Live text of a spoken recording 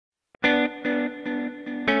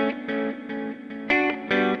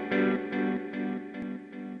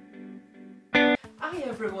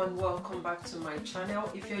everyone, welcome back to my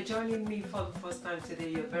channel. If you're joining me for the first time today,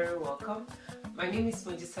 you're very welcome. My name is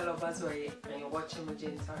Maje and you're watching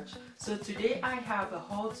mojintouch. So today I have a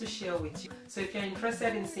haul to share with you. So if you're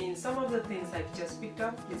interested in seeing some of the things I've just picked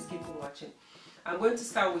up, please keep on watching. I'm going to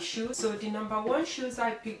start with shoes. So the number one shoes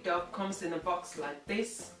I picked up comes in a box like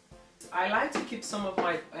this. I like to keep some of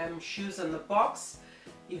my shoes in the box.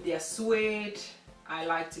 If they're suede, I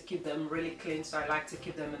like to keep them really clean, so I like to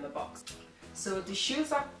keep them in the box. So the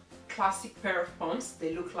shoes are classic pair of pumps.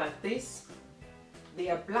 They look like this. They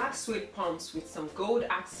are black suede pumps with some gold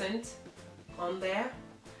accent on there,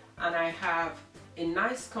 and I have a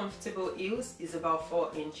nice comfortable heels. Is about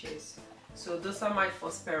 4 inches. So those are my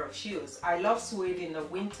first pair of shoes. I love suede in the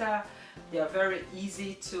winter. They are very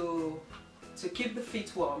easy to keep the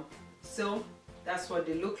feet warm. So that's what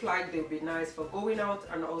they look like. They'll be nice for going out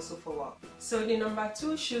and also for work. So the number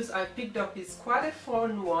two shoes I picked up is quite a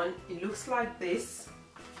fun one. It looks like this.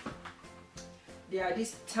 They are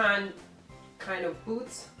this tan kind of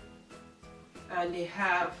boots, and they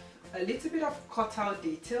have a little bit of cutout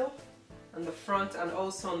detail on the front and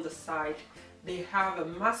also on the side. They have a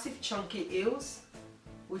massive chunky heels,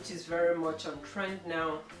 which is very much on trend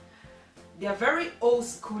now. They are very old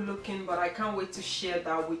school looking, but I can't wait to share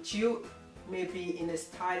that with you, maybe in a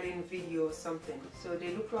styling video or something. So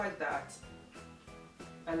they look like that,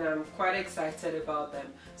 and I'm quite excited about them.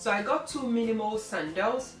 So I got two minimal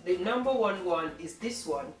sandals. The number one is this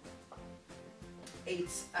one.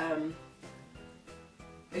 It's a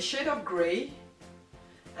shade of grey,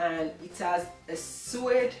 and it has a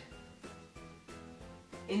suede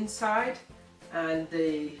inside, and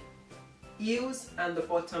the heels and the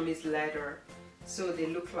bottom is leather. So they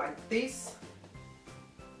look like this.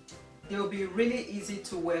 They'll be really easy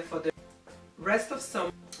to wear for the rest of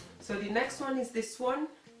summer. So the next one is this one,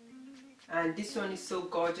 and this one is so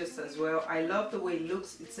gorgeous as well. I love the way it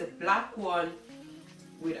looks. It's a black one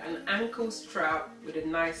with an ankle strap with a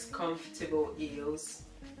nice comfortable heels.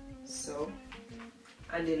 So,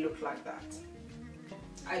 and they look like that.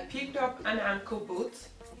 I picked up an ankle boot.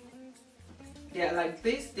 They are like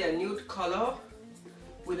this. They are nude color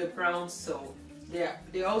with a brown sole.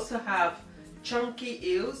 They also have chunky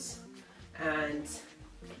heels, and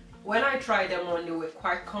when I tried them on, they were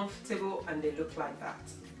quite comfortable and they look like that.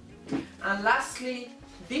 And lastly,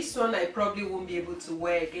 this one I probably won't be able to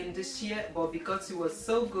wear again this year, but because it was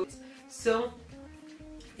so good, so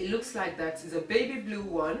it looks like that. It's a baby blue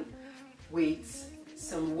one with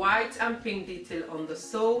some white and pink detail on the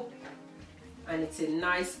sole, and it's a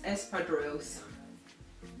nice espadrilles.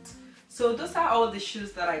 So those are all the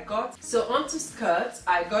shoes that I got. So onto skirts.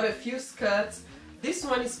 I got a few skirts. This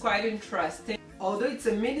one is quite interesting. Although it's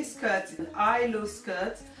a mini skirt, it's an high-low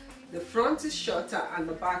skirt. The front is shorter and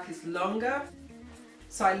the back is longer.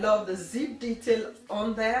 So I love the zip detail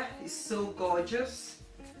on there. It's so gorgeous.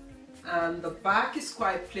 And the back is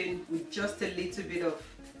quite plain with just a little bit of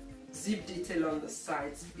zip detail on the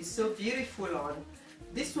sides. It's so beautiful on.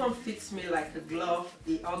 This one fits me like a glove.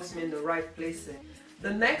 It hugs me in the right places.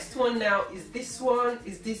 The next one now is this one.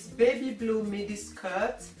 Is this baby blue midi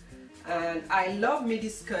skirt. And I love midi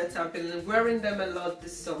skirts. I've been wearing them a lot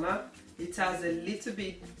this summer. It has a little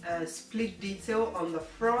bit split detail on the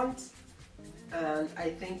front, and I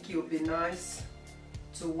think it'll be nice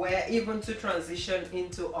to wear even to transition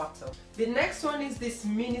into autumn. The next one is this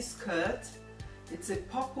mini skirt. It's a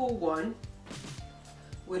purple one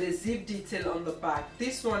with a zip detail on the back.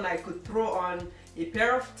 This one I could throw on a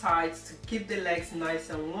pair of tights to keep the legs nice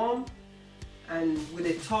and warm, and with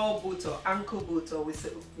a tall boot or ankle boot, or with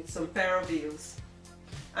some pair of heels.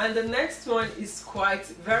 And the next one is quite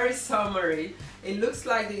very summery. It looks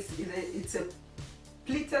like this. It's a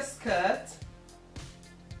pleated skirt.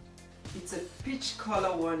 It's a peach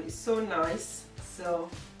color one. It's so nice. So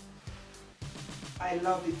I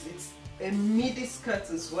love it. It's a midi skirt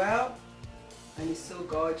as well, and it's so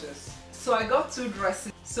gorgeous. So I got two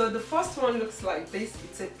dresses. So the first one looks like this.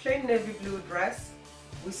 It's a plain navy blue dress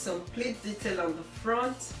with some pleat detail on the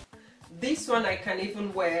front. This one I can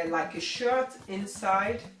even wear like a shirt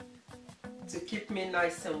inside to keep me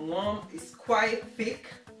nice and warm. It's quite thick,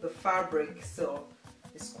 the fabric, so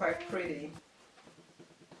it's quite pretty.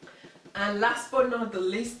 And last but not the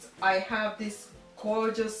least, I have this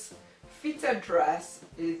gorgeous fitted dress.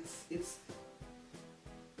 It's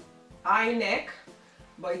high neck,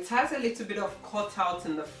 but it has a little bit of cutout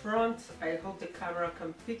in the front. I hope the camera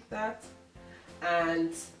can pick that.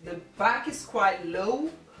 And the back is quite low,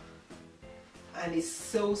 and it's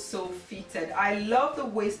so fitted. I love the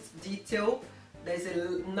waist detail. There's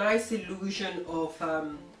a nice illusion of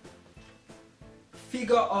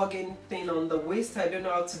figure hugging thing on the waist. I don't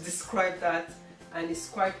know how to describe that. and it's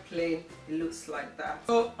quite plain. It looks like that.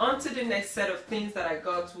 So on to the next set of things that I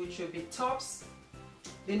got, which will be tops.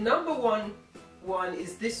 The number one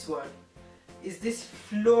is this one. Is this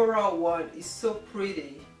floral one. It's so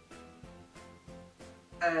pretty,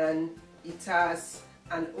 and it has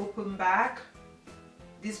an open back.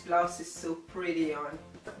 This blouse is so pretty on.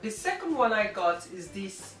 The second one I got is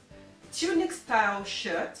this tunic style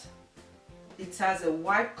shirt. It has a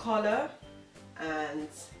white collar and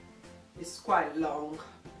it's quite long.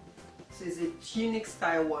 So it's a tunic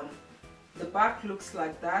style one. The back looks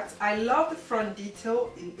like that. I love the front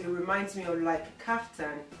detail. It reminds me of like a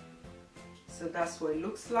kaftan. So that's what it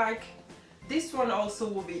looks like. This one also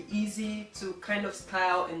will be easy to kind of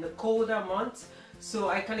style in the colder months. So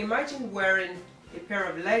I can imagine wearing a pair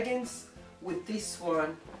of leggings with this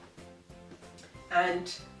one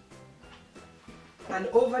and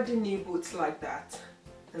over the knee boots like that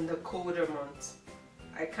in the colder months.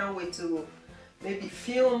 I can't wait to maybe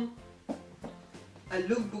film a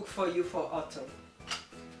lookbook for you for autumn.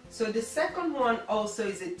 So the second one also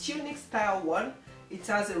is a tunic style one. It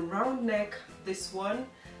has a round neck, this one,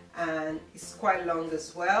 and it's quite long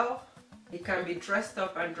as well. It can be dressed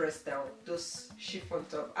up and dressed down, those chiffon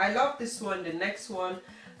top. I love this one. The next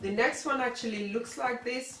one actually looks like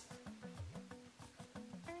this.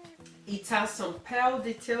 It has some pearl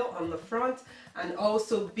detail on the front and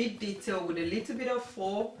also bead detail with a little bit of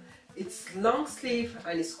faux. It's long sleeve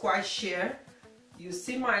and it's quite sheer. You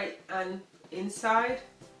see my hand inside,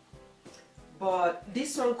 but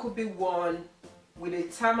this one could be worn with a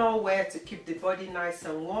thermal wear to keep the body nice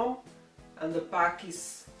and warm. And the back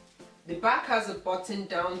has a button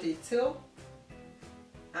down detail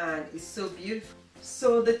and it's so beautiful.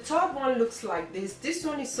 So the third one looks like this. This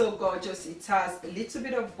one is so gorgeous. It has a little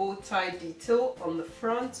bit of bow tie detail on the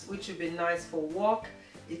front, which would be nice for work.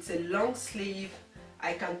 It's a long sleeve.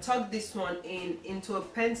 I can tuck this one into a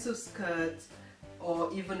pencil skirt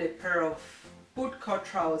or even a pair of bootcut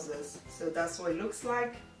trousers. So that's what it looks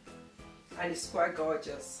like, and it's quite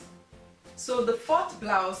gorgeous. So the fourth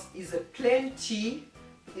blouse is a plain tee.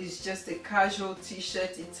 It's just a casual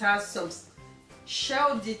t-shirt. It has some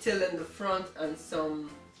shell detail in the front and some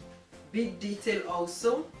bead detail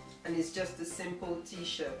also, and it's just a simple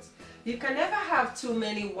t-shirt. You can never have too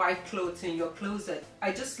many white clothes in your closet.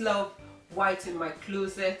 I just love white in my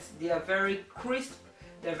closet. They are very crisp,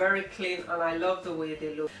 they're very clean, and I love the way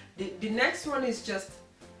they look. The next one is just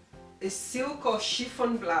a silk or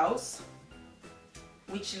chiffon blouse,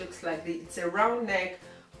 which looks like this. It's a round neck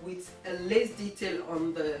with a lace detail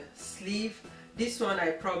on the sleeve. This one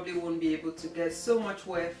I probably won't be able to get so much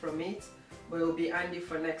wear from it, but it will be handy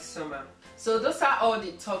for next summer. So those are all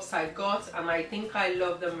the tops I got, and I think I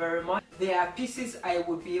love them very much. They are pieces I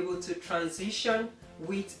would be able to transition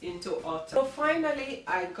with into autumn. So finally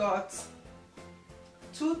I got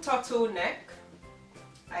two turtleneck.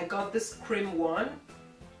 I got this cream one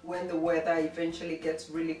when the weather eventually gets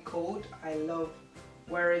really cold. I love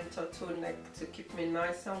wearing turtleneck to keep me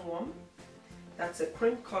nice and warm. That's a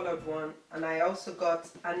cream colored one, and I also got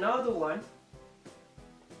another one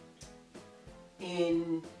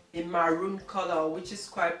in a maroon color, which is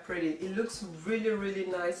quite pretty. It looks really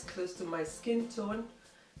nice, close to my skin tone,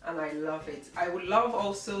 and I love it. I would love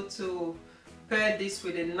also to pair this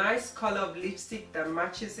with a nice color of lipstick that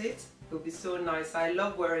matches it. It would be so nice. I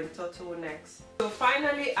love wearing turtlenecks. So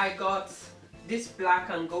finally I got this black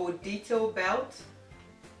and gold detail belt.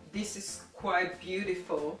 This is quite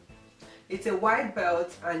beautiful. It's a white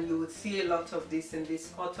belt, and you will see a lot of this in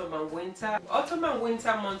this autumn and winter. Autumn and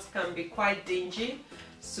winter months can be quite dingy,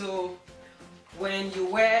 so when you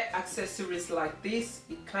wear accessories like this,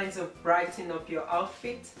 it kind of brightens up your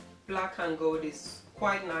outfit. Black and gold is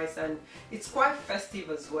quite nice, and it's quite festive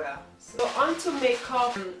as well. So on to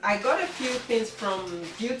makeup. I got a few things from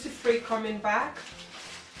Duty Free coming back,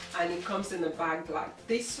 and it comes in a bag like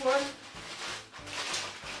this one.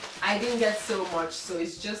 I didn't get so much, so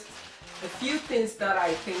it's just a few things that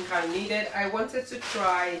I think I needed. I wanted to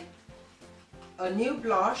try a new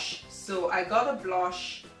blush, so I got a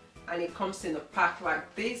blush, and it comes in a pack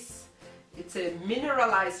like this. It's a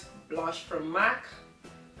mineralized blush from MAC,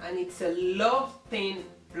 and it's a Love Thin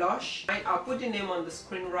blush. I'll put the name on the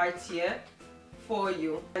screen right here for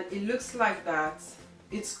you, and it looks like that.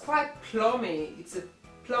 It's quite plummy. It's a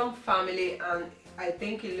plum family, and I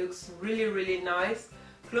think it looks really nice,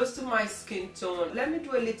 close to my skin tone. Let me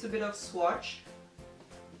do a little bit of swatch.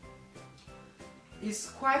 It's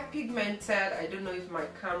quite pigmented. I don't know if my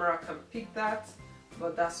camera can pick that,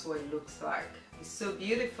 but that's what it looks like. It's so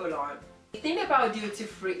beautiful on. The thing about Duty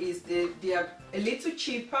Free is they are a little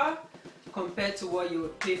cheaper, compared to what you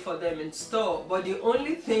would pay for them in store. But the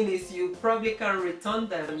only thing is you probably can return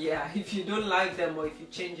them, yeah, if you don't like them or if you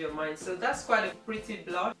change your mind. So that's quite a pretty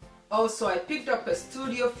blush. Also, I picked up a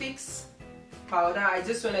Studio Fix powder. I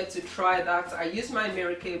just wanted to try that. I used my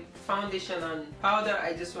Marykay foundation and powder.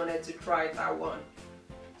 I just wanted to try that one.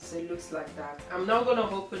 So it looks like that. I'm not going to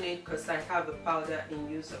open it because I have a powder in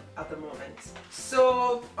use at the moment.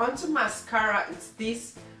 So onto mascara. It's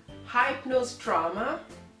this Hypnose Trauma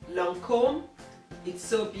Lancome. It's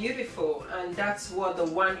so beautiful, and that's what the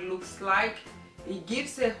wand looks like. It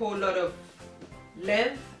gives a whole lot of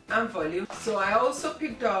length and volume. So I also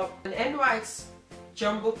picked up an NYX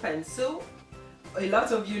Jumbo Pencil. A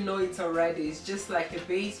lot of you know it already. It's just like a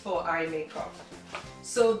base for eye makeup.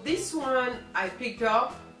 So this one I picked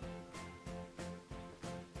up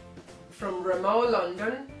from Rimmel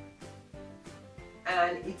London,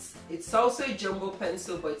 and it's also a jumbo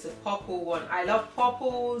pencil, but it's a purple one. I love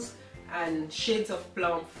purples and shades of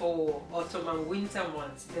plum for autumn and winter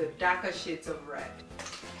months, the darker shades of red.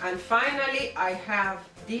 And finally, I have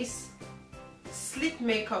this Sleek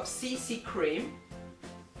Makeup CC cream,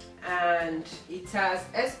 and it has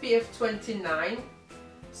SPF 29,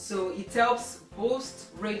 so it helps boost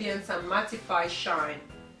radiance and mattify shine.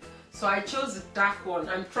 So I chose the dark one.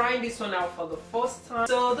 I'm trying this one out for the first time.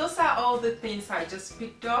 So those are all the things I just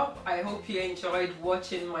picked up. I hope you enjoyed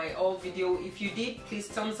watching my haul video. If you did, please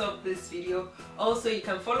thumbs up this video. Also, you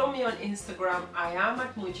can follow me on Instagram. I am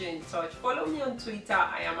at Maje in Touch. Follow me on Twitter.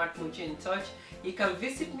 I am at Maje in Touch. You can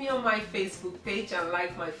visit me on my Facebook page and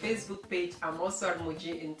like my Facebook page. I'm also at Maje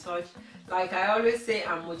in Touch. Like I always say,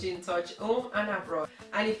 I'm Maje in Touch, home and abroad.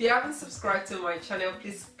 And if you haven't subscribed to my channel,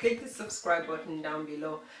 please click the subscribe button down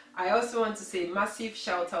below. I also want to say a massive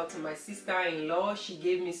shout out to my sister-in-law. She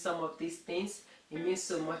gave me some of these things. It means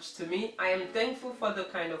so much to me. I am thankful for the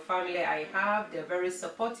kind of family I have. They're very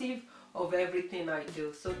supportive of everything I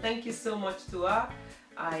do. So thank you so much to her.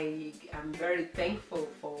 I am very thankful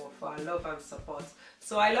for her love and support.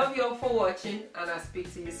 So I love you all for watching, and I'll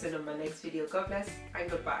speak to you soon on my next video. God bless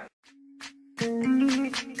and goodbye.